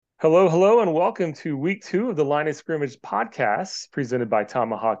Hello, hello, and welcome to week two of the Line of Scrimmage podcast presented by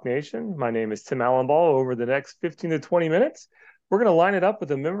Tomahawk Nation. My name is Tim Allenball. Over the next 15 to 20 minutes, we're going to line it up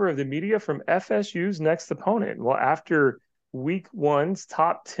with a member of the media from FSU's next opponent. Well, after week one's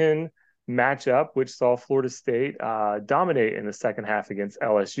top 10 matchup, which saw Florida State dominate in the second half against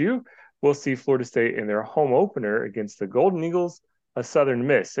LSU, we'll see Florida State in their home opener against the Golden Eagles, a Southern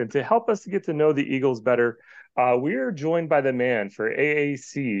Miss. And to help us to get to know the Eagles better, we are joined by the man for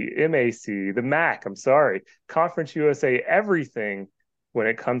AAC, MAC, the MAC, Conference USA, everything when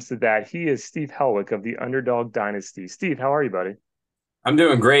it comes to that. He is Steve Helwick of the Underdog Dynasty. Steve, how are you, buddy? I'm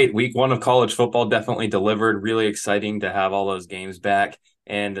doing great. Week one of college football definitely delivered. Really exciting to have all those games back.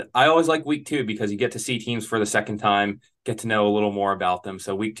 And I always like week two because you get to see teams for the second time, get to know a little more about them.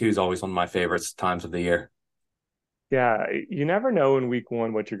 So week two is always one of my favorites times of the year. Yeah, you never know in week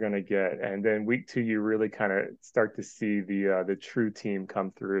one what you're going to get, and then week two you really kind of start to see the true team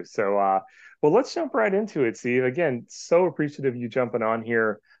come through. Well, let's jump right into it. Steve, again, so appreciative of you jumping on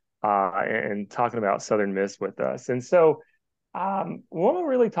here and talking about Southern Miss with us. We want to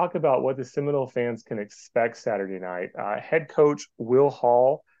really talk about what the Seminole fans can expect Saturday night. Head coach Will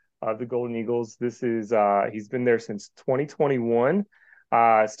Hall of the Golden Eagles. He's been there since 2021.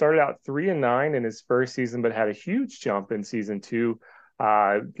 Started out 3-9 in his first season, but had a huge jump in season two,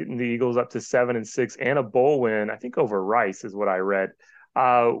 getting the Eagles up to 7-6 and a bowl win, I think over Rice is what I read.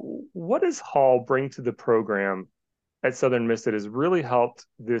 Uh, what does Hall bring to the program at Southern Miss that has really helped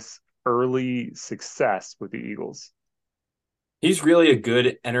this early success with the Eagles? He's really a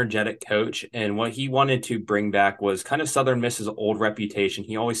good, energetic coach. And what he wanted to bring back was kind of Southern Miss's old reputation.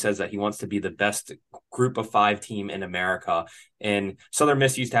 He always says that he wants to be the best group of five team in America. And Southern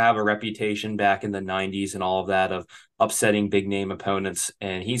Miss used to have a reputation back in the 90s and all of that of upsetting big name opponents.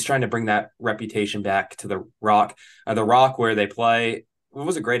 And he's trying to bring that reputation back to the Rock where they play. It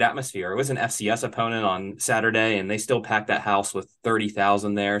was a great atmosphere. It was an FCS opponent on Saturday, and they still packed that house with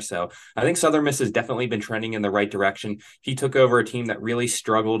 30,000 there. So I think Southern Miss has definitely been trending in the right direction. He took over a team that really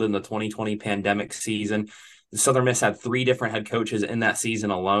struggled in the 2020 pandemic season. Southern Miss had three different head coaches in that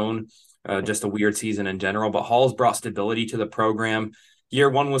season alone, just a weird season in general. But Hall's brought stability to the program. Year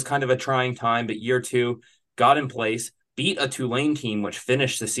one was kind of a trying time, but year two got in place, beat a Tulane team, which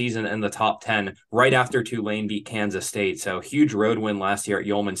finished the season in the top 10 right after Tulane beat Kansas State. So huge road win last year at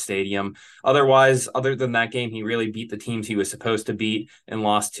Yulman Stadium. Otherwise, other than that game, he really beat the teams he was supposed to beat and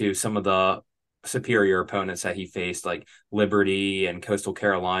lost to some of the superior opponents that he faced, like Liberty and Coastal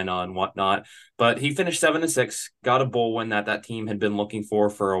Carolina and whatnot. But he finished 7-6, got a bowl win that team had been looking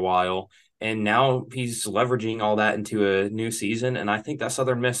for a while. And now he's leveraging all that into a new season. And I think that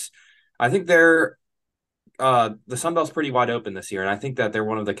Southern Miss, I think the Sun Belt's pretty wide open this year, and I think that they're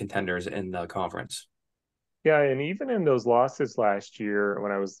one of the contenders in the conference. Yeah, and even in those losses last year,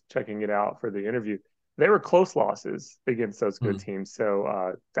 when I was checking it out for the interview, they were close losses against those good Mm. teams.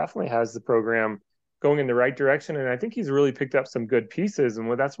 Definitely has the program going in the right direction, and I think he's really picked up some good pieces.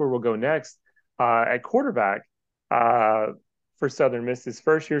 And that's where we'll go next at quarterback uh, for Southern Miss. His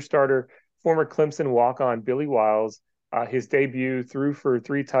first year starter, former Clemson walk on Billy Wiles. His debut threw for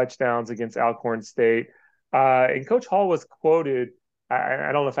 3 touchdowns against Alcorn State. And Coach Hall was quoted,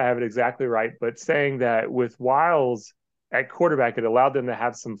 I don't know if I have it exactly right, but saying that with Wiles at quarterback, it allowed them to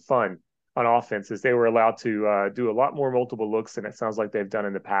have some fun on offenses. They were allowed to do a lot more multiple looks than it sounds like they've done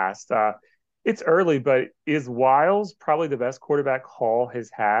in the past. It's early, but is Wiles probably the best quarterback Hall has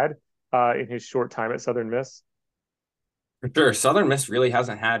had in his short time at Southern Miss? For sure. Southern Miss really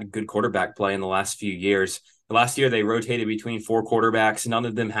hasn't had good quarterback play in the last few years. Last year, they rotated between four quarterbacks. None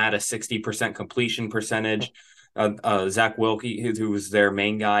of them had a 60% completion percentage. Zach Wilkie, who was their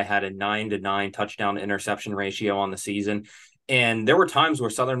main guy, had a 9-9 touchdown interception ratio on the season. And there were times where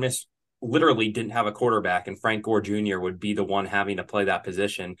Southern Miss literally didn't have a quarterback, and Frank Gore Jr. would be the one having to play that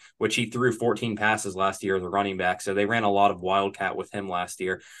position, which he threw 14 passes last year as a running back. So they ran a lot of Wildcat with him last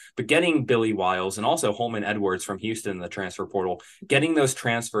year. But getting Billy Wiles and also Holman Edwards from Houston in the transfer portal, getting those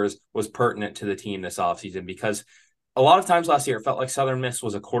transfers was pertinent to the team this offseason because a lot of times last year it felt like Southern Miss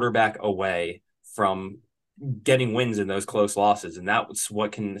was a quarterback away from getting wins in those close losses, and that's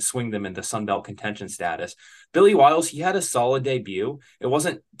what can swing them into Sun Belt contention status. Billy Wiles, he had a solid debut. It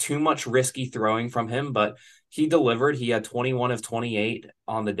wasn't too much risky throwing from him, but he delivered. He had 21 of 28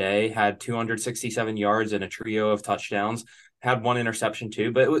 on the day, had 267 yards and a trio of touchdowns, had one interception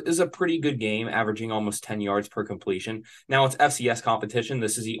too, but it was a pretty good game, averaging almost 10 yards per completion. Now it's FCS competition.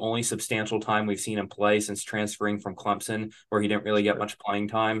 This is the only substantial time we've seen him play since transferring from Clemson, where he didn't really get much playing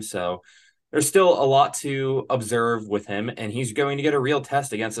time. So there's still a lot to observe with him, and he's going to get a real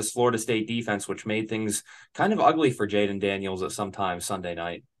test against this Florida State defense, which made things kind of ugly for Jaden Daniels at some time Sunday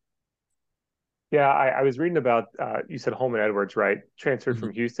night. Yeah, I was reading about you said Holman Edwards, right? Transferred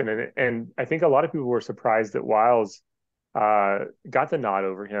from Mhm. Houston, and I think a lot of people were surprised that Wiles got the nod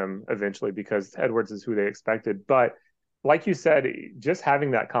over him eventually because Edwards is who they expected. But like you said, just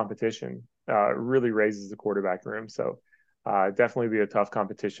having that competition really raises the quarterback room. So definitely be a tough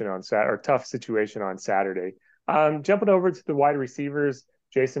competition on Sat or tough situation on Saturday. Jumping over to the wide receivers,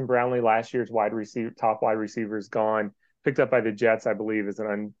 Jason Brownlee, last year's wide receiver, top wide receiver, is gone, picked up by the Jets, I believe, as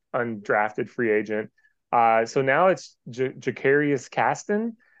an undrafted free agent. So now it's Jacarius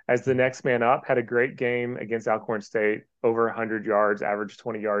Caston as the next man up. Had a great game against Alcorn State, over 100 yards, average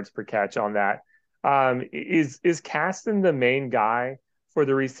 20 yards per catch on that. Is Caston the main guy for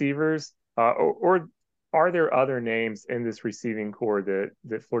the receivers, or are there other names in this receiving core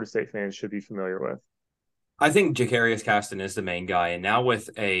that Florida State fans should be familiar with? I think Jacarius Caston is the main guy. And now with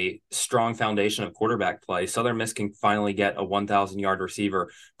a strong foundation of quarterback play, Southern Miss can finally get a 1,000-yard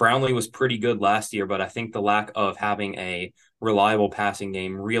receiver. Brownlee was pretty good last year, but I think the lack of having a reliable passing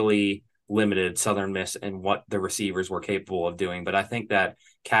game really limited Southern Miss and what the receivers were capable of doing. But I think that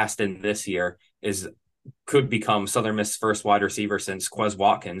Caston this year is could become Southern Miss first wide receiver since Quez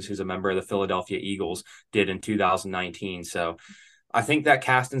Watkins, who's a member of the Philadelphia Eagles, did in 2019. So I think that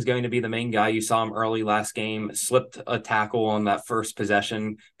Caston's going to be the main guy. You saw him early last game, slipped a tackle on that first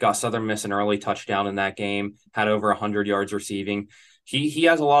possession, got Southern Miss an early touchdown in that game, had over 100 yards receiving. He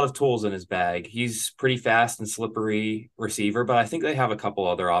has a lot of tools in his bag. He's pretty fast and slippery receiver, but I think they have a couple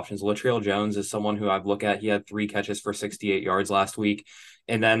other options. Latrell Jones is someone who I've looked at. He had 3 catches for 68 yards last week.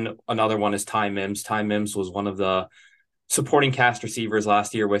 And then another one is Ty Mims. Ty Mims was one of the supporting cast receivers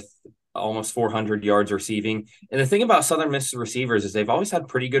last year with almost 400 yards receiving. And the thing about Southern Miss receivers is they've always had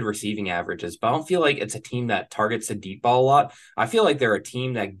pretty good receiving averages, but I don't feel like it's a team that targets the deep ball a lot. I feel like they're a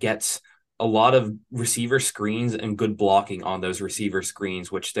team that gets a lot of receiver screens and good blocking on those receiver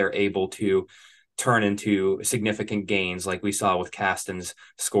screens, which they're able to turn into significant gains like we saw with Caston's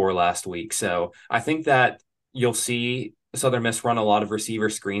score last week. So I think that you'll see Southern Miss run a lot of receiver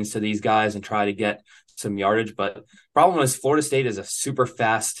screens to these guys and try to get some yardage. But problem is Florida State is a super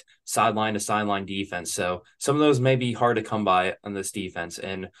fast sideline to sideline defense. So some of those may be hard to come by on this defense.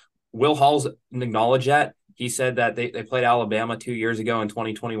 And Will Hall's acknowledged that. He said that they played Alabama 2 years ago in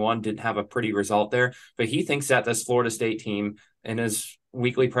 2021, didn't have a pretty result there. But he thinks that this Florida State team in his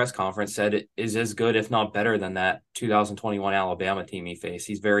weekly press conference said it is as good, if not better, than that 2021 Alabama team he faced.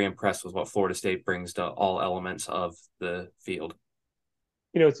 He's very impressed with what Florida State brings to all elements of the field.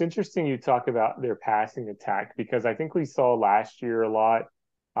 You know, it's interesting you talk about their passing attack because I think we saw last year a lot,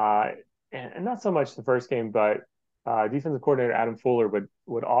 uh, and not so much the first game, but defensive coordinator Adam Fuller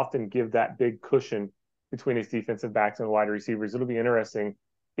would often give that big cushion between his defensive backs and wide receivers. It'll be interesting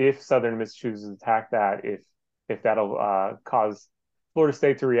if Southern Miss chooses to attack that, if that'll cause Florida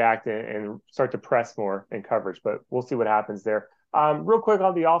State to react and start to press more in coverage. But we'll see what happens there. Real quick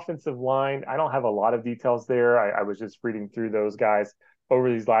on the offensive line, I don't have a lot of details there. I was just reading through those guys over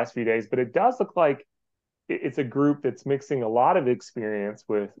these last few days, but it does look like it's a group that's mixing a lot of experience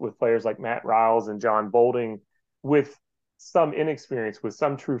with players like Matt Riles and John Bolding, with some inexperience, with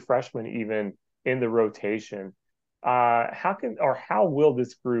some true freshmen even in the rotation. How will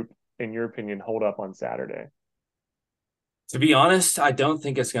this group, in your opinion, hold up on Saturday? To be honest, I don't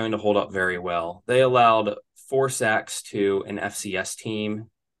think it's going to hold up very well. They allowed 4 sacks to an FCS team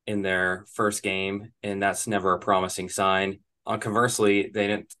in their first game, and that's never a promising sign. Conversely, they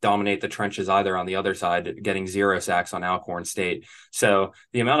didn't dominate the trenches either on the other side, getting 0 sacks on Alcorn State. So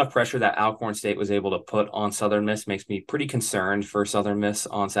the amount of pressure that Alcorn State was able to put on Southern Miss makes me pretty concerned for Southern Miss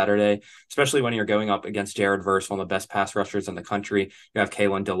on Saturday, especially when you're going up against Jared Verse, one of the best pass rushers in the country. You have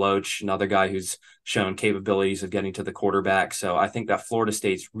Kalen DeLoach, another guy who's shown capabilities of getting to the quarterback. So I think that Florida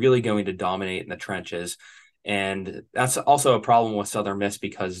State's really going to dominate in the trenches. And that's also a problem with Southern Miss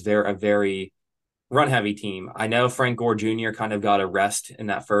because they're a very run heavy team. I know Frank Gore Jr. kind of got a rest in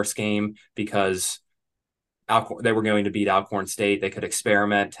that first game because they were going to beat Alcorn State. They could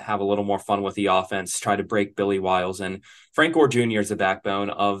experiment, have a little more fun with the offense, try to break Billy Wiles. And Frank Gore Jr. is the backbone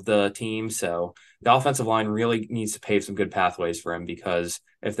of the team. So the offensive line really needs to pave some good pathways for him because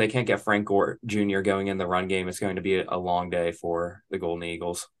if they can't get Frank Gore Jr. going in the run game, it's going to be a long day for the Golden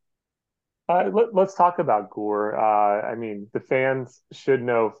Eagles. Let's talk about Gore. I mean, the fans should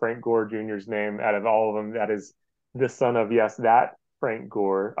know Frank Gore Jr.'s name out of all of them. That is the son of, yes, that Frank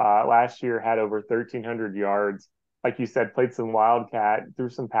Gore. Last year had over 1,300 yards. Like you said, played some Wildcat, threw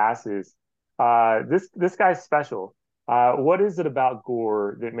some passes. This guy's special. What is it about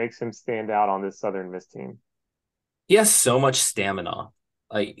Gore that makes him stand out on this Southern Miss team? He has so much stamina.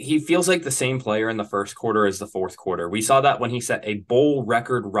 Like he feels like the same player in the first quarter as the fourth quarter. We saw that when he set a bowl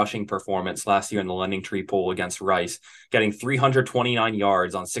record rushing performance last year in the Lending Tree Bowl against Rice, getting 329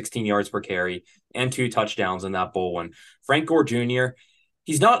 yards on 16 yards per carry and 2 touchdowns in that bowl win. Frank Gore Jr.,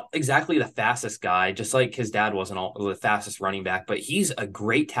 he's not exactly the fastest guy, just like his dad wasn't the fastest running back, but he's a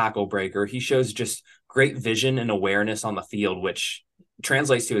great tackle breaker. He shows just great vision and awareness on the field, which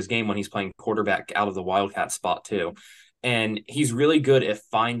translates to his game when he's playing quarterback out of the Wildcat spot too. And he's really good at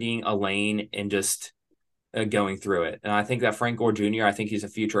finding a lane and just going through it. And I think that Frank Gore Jr., I think he's a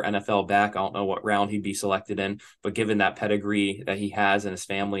future NFL back. I don't know what round he'd be selected in, but given that pedigree that he has in his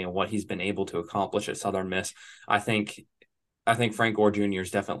family and what he's been able to accomplish at Southern Miss, I think Frank Gore Jr. is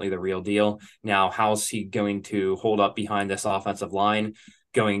definitely the real deal. Now, how's he going to hold up behind this offensive line?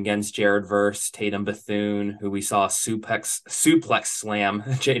 Going against Jared Verse, Tatum Bethune, who we saw suplex slam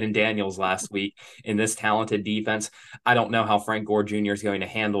Jaden Daniels last week in this talented defense. I don't know how Frank Gore Jr. is going to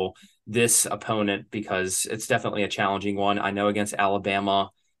handle this opponent because it's definitely a challenging one. I know against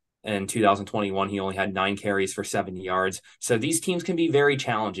Alabama in 2021, he only had 9 carries for 70 yards. So these teams can be very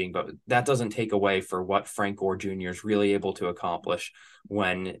challenging, but that doesn't take away for what Frank Gore Jr. is really able to accomplish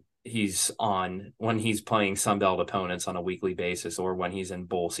when he's playing Sunbelt opponents on a weekly basis or when he's in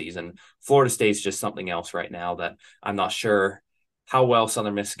bowl season. Florida State's just something else right now that I'm not sure how well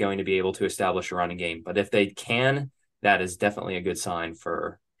Southern Miss is going to be able to establish a running game. But if they can, that is definitely a good sign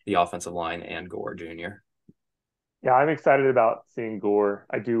for the offensive line and Gore Jr. Yeah, I'm excited about seeing Gore.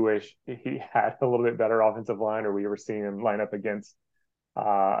 I do wish he had a little bit better offensive line, or we were seeing him line up against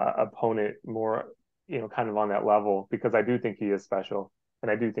opponent more, kind of on that level, because I do think he is special,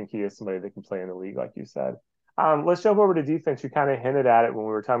 and I do think he is somebody that can play in the league, like you said. Let's jump over to defense. You kind of hinted at it when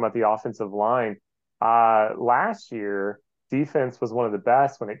we were talking about the offensive line. Last year, defense was one of the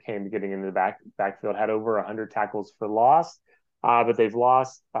best when it came to getting into the backfield. Had over 100 tackles for loss, but they've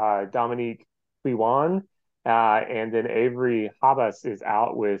lost Dominique Quiwan. And then Avery Habas is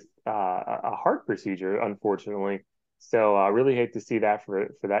out with a heart procedure, unfortunately. So I really hate to see that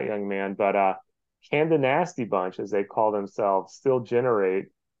for that young man. But can the Nasty Bunch, as they call themselves, still generate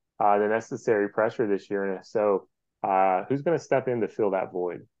the necessary pressure this year? And if so, who's going to step in to fill that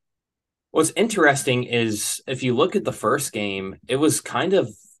void? What's interesting is if you look at the first game, it was kind of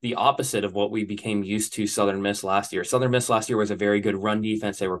the opposite of what we became used to Southern Miss last year. Southern Miss last year was a very good run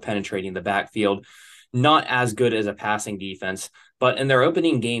defense. They were penetrating the backfield, not as good as a passing defense. But in their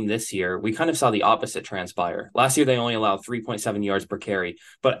opening game this year, we kind of saw the opposite transpire. Last year, they only allowed 3.7 yards per carry,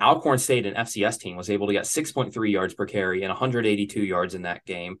 but Alcorn State, an FCS team, was able to get 6.3 yards per carry and 182 yards in that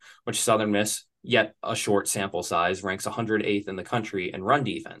game, which Southern Miss, yet a short sample size, ranks 108th in the country in run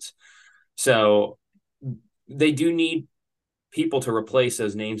defense. So they do need people to replace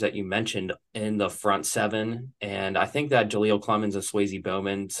those names that you mentioned in the front seven. And I think that Jaleel Clemens and Swayze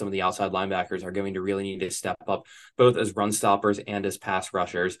Bowman, some of the outside linebackers, are going to really need to step up, both as run stoppers and as pass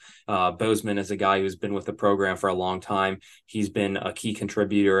rushers. Bozeman is a guy who's been with the program for a long time. He's been a key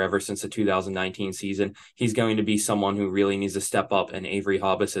contributor ever since the 2019 season. He's going to be someone who really needs to step up, and Avery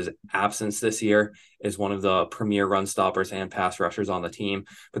Hobbs's absence this year is one of the premier run stoppers and pass rushers on the team.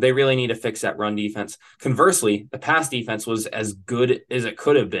 But they really need to fix that run defense. Conversely, the pass defense was as good as it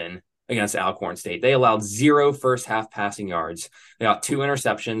could have been against Alcorn State. They allowed 0 first half passing yards. They got 2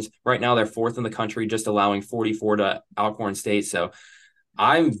 interceptions. Right now, they're 4th in the country, just allowing 44 to Alcorn State. So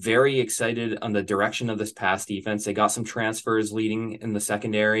I'm very excited on the direction of this pass defense. They got some transfers leading in the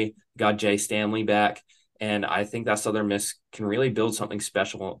secondary, got Jay Stanley back. And I think that Southern Miss can really build something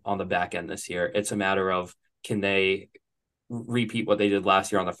special on the back end this year. It's a matter of, can they repeat what they did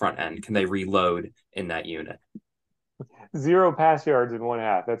last year on the front end? Can they reload in that unit? 0 pass yards in one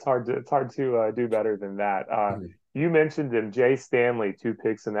half. It's hard to do better than that. You mentioned him, Jay Stanley, 2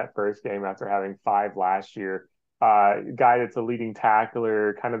 picks in that first game after having 5 last year. Guy that's a leading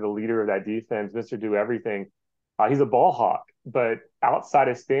tackler, kind of the leader of that defense, Mr. Do Everything. He's a ball hawk, but outside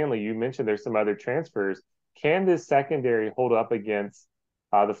of Stanley, you mentioned there's some other transfers. Can this secondary hold up against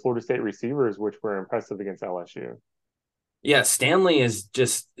the Florida State receivers, which were impressive against LSU? Yeah, Stanley is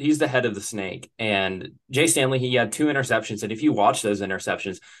he's the head of the snake. And Jay Stanley, he had 2 interceptions. And if you watch those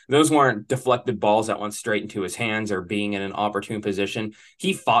interceptions, those weren't deflected balls that went straight into his hands or being in an opportune position.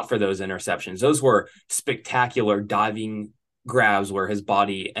 He fought for those interceptions. Those were spectacular diving grabs where his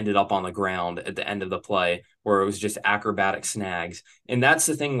body ended up on the ground at the end of the play, where it was just acrobatic snags. And that's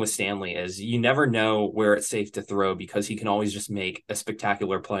the thing with Stanley, is you never know where it's safe to throw because he can always just make a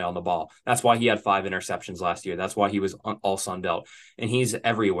spectacular play on the ball. That's why he had 5 interceptions last year. That's why he was all Sun Belt, and he's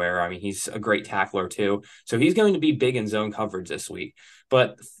everywhere. I mean, he's a great tackler too. So he's going to be big in zone coverage this week.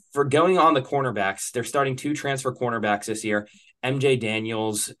 But for going on the cornerbacks, they're starting 2 transfer cornerbacks this year. MJ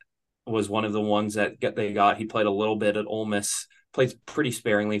Daniels was one of the ones that they got. He played a little bit at Ole Miss, played pretty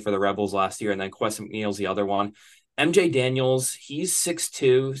sparingly for the Rebels last year, and then Quest McNeil's the other one. MJ Daniels, he's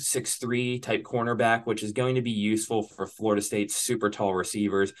 6'2", 6'3" type cornerback, which is going to be useful for Florida State's super tall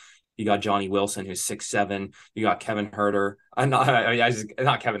receivers. You got Johnny Wilson, who's 6'7". You got Kevin Herter.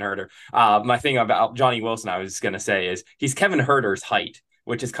 Not Kevin Herter. My thing about Johnny Wilson, I was going to say, is he's Kevin Herter's height,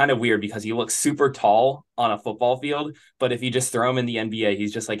 which is kind of weird because he looks super tall on a football field. But if you just throw him in the NBA,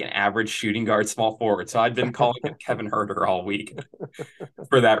 he's just like an average shooting guard, small forward. So I've been calling him Kevin Herter all week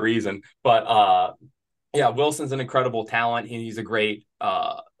for that reason. But yeah, Wilson's an incredible talent. He's a great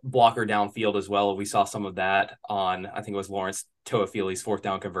blocker downfield as well. We saw some of that on, I think it was Lawrence Toafili's fourth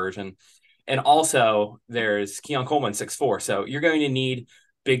down conversion. And also there's Keon Coleman, 6'4". So you're going to need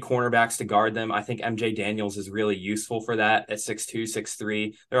big cornerbacks to guard them. I think MJ Daniels is really useful for that at 6'2",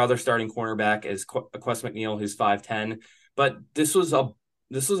 6'3". Their other starting cornerback is Quest McNeil, who's 5'10". But this was a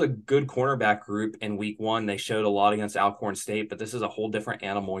good cornerback group in week one. They showed a lot against Alcorn State, but this is a whole different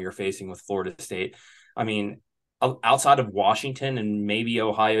animal you're facing with Florida State. I mean, outside of Washington and maybe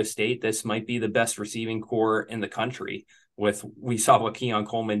Ohio State, this might be the best receiving core in the country. We saw what Keon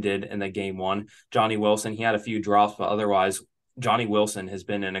Coleman did in the game one. Johnny Wilson, he had a few drops, but otherwise, Johnny Wilson has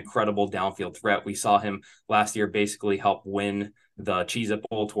been an incredible downfield threat. We saw him last year basically help win the Cheez-It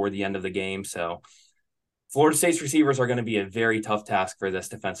Bowl toward the end of the game. So Florida State's receivers are going to be a very tough task for this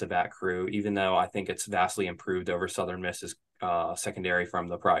defensive back crew, even though I think it's vastly improved over Southern Miss's secondary from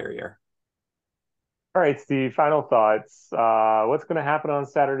the prior year. All right, Steve, final thoughts. What's going to happen on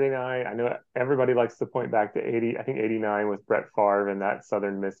Saturday night? I know everybody likes to point back to 80, I think 89 with Brett Favre and that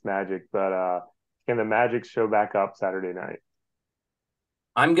Southern Miss magic, but can the magic show back up Saturday night?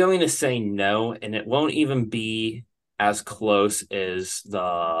 I'm going to say no, and it won't even be as close as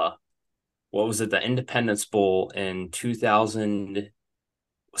what was it, the Independence Bowl in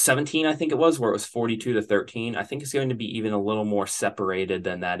 2017, I think it was, where it was 42-13. I think it's going to be even a little more separated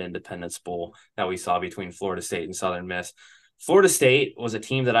than that Independence Bowl that we saw between Florida State and Southern Miss. Florida State was a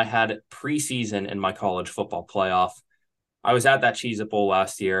team that I had preseason in my college football playoff. I was at that Cheez-It Bowl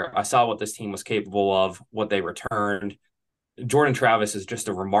last year. I saw what this team was capable of, what they returned. Jordan Travis is just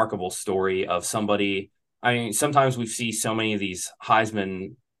a remarkable story of somebody. I mean, sometimes we see so many of these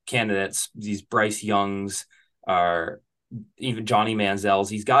Heisman candidates, these Bryce Youngs, or even Johnny Manziel's.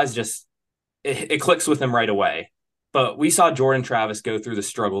 These guys just it clicks with them right away. But we saw Jordan Travis go through the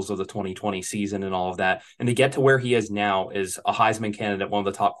struggles of the 2020 season and all of that, and to get to where he is now is a Heisman candidate, one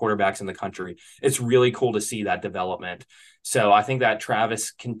of the top quarterbacks in the country. It's really cool to see that development. So I think that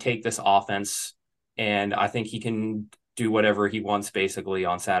Travis can take this offense, and I think he can do whatever he wants basically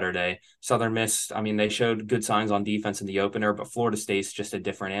on Saturday. Southern Miss, I mean, they showed good signs on defense in the opener, but Florida State's just a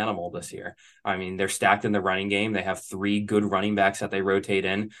different animal this year. I mean, they're stacked in the running game. They have three good running backs that they rotate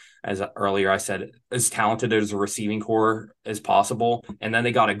in. As earlier I said, as talented as a receiving core as possible. And then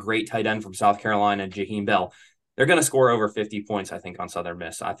they got a great tight end from South Carolina, Jaheim Bell. They're going to score over 50 points, I think, on Southern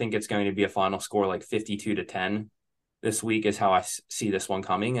Miss. I think it's going to be a final score like 52-10 this week is how I see this one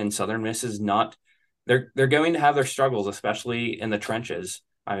coming. And Southern Miss is not they're going to have their struggles, especially in the trenches.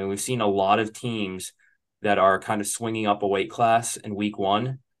 I mean, we've seen a lot of teams that are kind of swinging up a weight class in week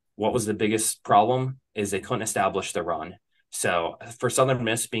one. What was the biggest problem is they couldn't establish the run. So for Southern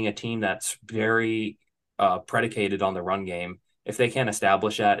Miss being a team that's very predicated on the run game, if they can't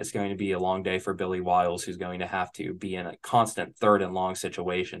establish that, it's going to be a long day for Billy Wiles, who's going to have to be in a constant third and long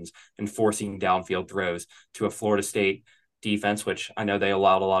situations and forcing downfield throws to a Florida State defense, which I know they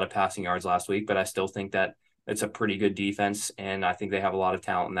allowed a lot of passing yards last week, but I still think that it's a pretty good defense, and I think they have a lot of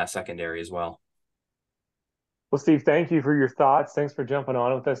talent in that secondary as well. Well, Steve, thank you for your thoughts. Thanks for jumping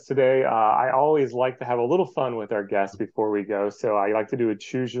on with us today. I always like to have a little fun with our guests before we go. So I like to do a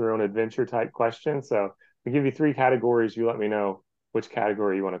choose your own adventure type question. So we give you three categories. You let me know which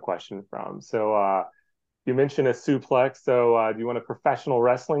category you want a question from. So you mentioned a suplex. So do you want a professional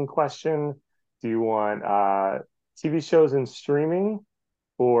wrestling question? Do you want TV shows and streaming,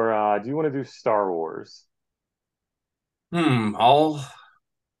 or do you want to do Star Wars? I'll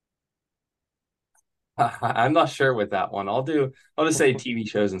I'm not sure with that one. I'll just say TV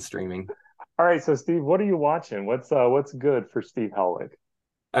shows and streaming. All right, so Steve, what are you watching? What's good for Steve Helwick?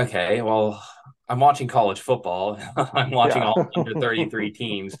 Okay, well, I'm watching college football. I'm watching Yeah. all under 33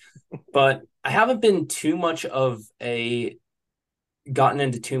 teams, but I haven't been too much of a gotten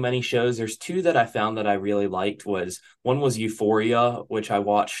into too many shows. There's two that I found that I really liked. One was Euphoria, which I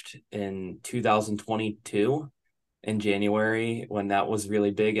watched in 2022. in January when that was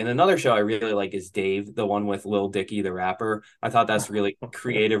really big. And another show I really like is Dave, the one with Lil Dicky, the rapper. I thought that's really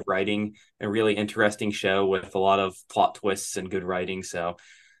creative writing and really interesting show with a lot of plot twists and good writing. So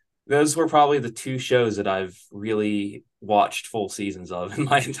those were probably the two shows that I've really watched full seasons of in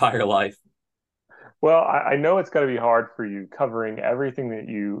my entire life. Well, I know it's going to be hard for you covering everything that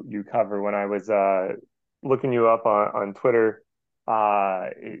you cover. When I was looking you up on Twitter,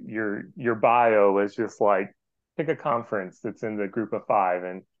 your bio was just like pick a conference that's in the group of five,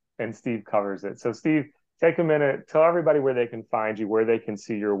 and Steve covers it. So Steve, take a minute, tell everybody where they can find you, where they can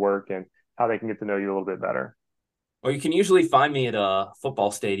see your work, and how they can get to know you a little bit better. Well, you can usually find me at a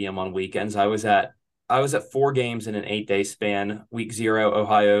football stadium on weekends. I was at 4 games in an 8-day span. Week 0,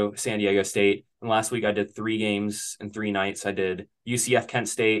 Ohio, San Diego State. And last week I did 3 games in 3 nights. I did UCF Kent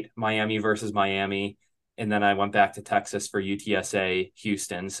State, Miami versus Miami, and then I went back to Texas for UTSA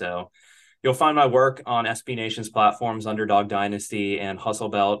Houston. So you'll find my work on SB Nation's platforms, Underdog Dynasty and Hustle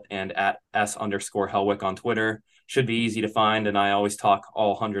Belt, and at S_Helwick on Twitter. Should be easy to find, and I always talk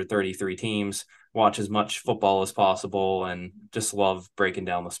all 133 teams, watch as much football as possible, and just love breaking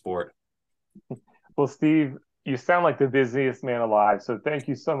down the sport. Well, Steve, you sound like the busiest man alive. So thank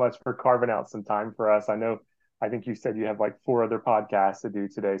you so much for carving out some time for us. I think you said you have like four other podcasts to do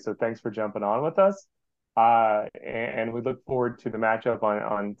today. So thanks for jumping on with us. And we look forward to the matchup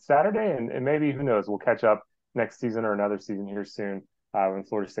on Saturday. And maybe, who knows, we'll catch up next season or another season here soon when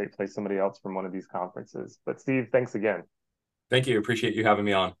Florida State plays somebody else from one of these conferences. But Steve, thanks again. Thank you. Appreciate you having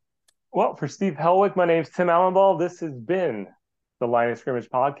me on. Well, for Steve Helwick, my name's Tim Allenball. This has been the Line of Scrimmage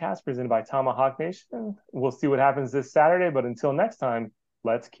podcast presented by Tomahawk Nation. We'll see what happens this Saturday, but until next time,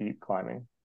 let's keep climbing.